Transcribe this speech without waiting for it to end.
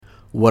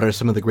What are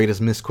some of the greatest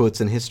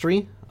misquotes in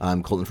history?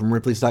 I'm Colton from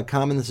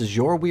Ripley's.com, and this is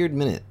your Weird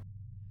Minute.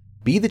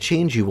 Be the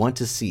change you want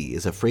to see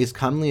is a phrase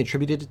commonly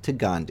attributed to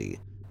Gandhi,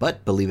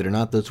 but believe it or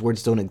not, those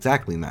words don't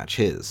exactly match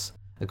his.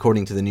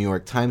 According to the New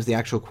York Times, the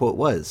actual quote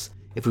was,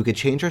 "If we could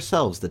change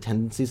ourselves, the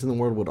tendencies in the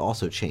world would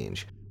also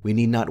change. We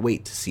need not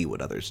wait to see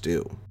what others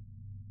do."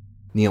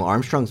 Neil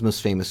Armstrong's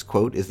most famous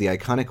quote is the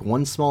iconic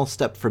 "one small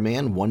step for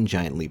man, one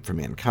giant leap for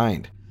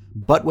mankind."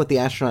 But what the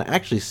astronaut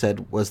actually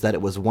said was that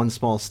it was one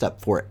small step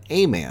for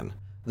a man.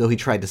 Though he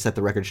tried to set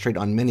the record straight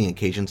on many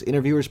occasions,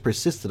 interviewers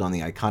persisted on the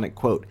iconic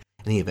quote,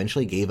 and he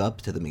eventually gave up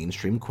to the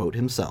mainstream quote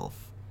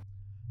himself.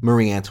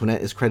 Marie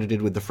Antoinette is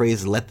credited with the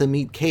phrase, "let them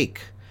eat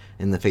cake,"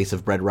 in the face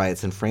of bread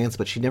riots in France,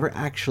 but she never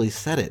actually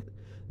said it.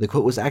 The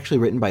quote was actually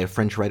written by a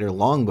French writer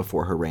long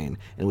before her reign,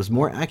 and was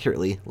more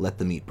accurately, "let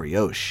them eat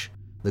brioche."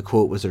 The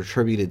quote was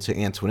attributed to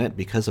Antoinette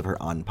because of her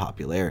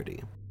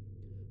unpopularity.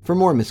 For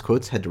more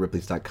misquotes, head to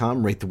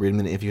Ripley's.com, rate the Weird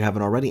Minute if you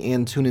haven't already,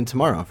 and tune in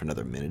tomorrow for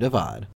another Minute of Odd.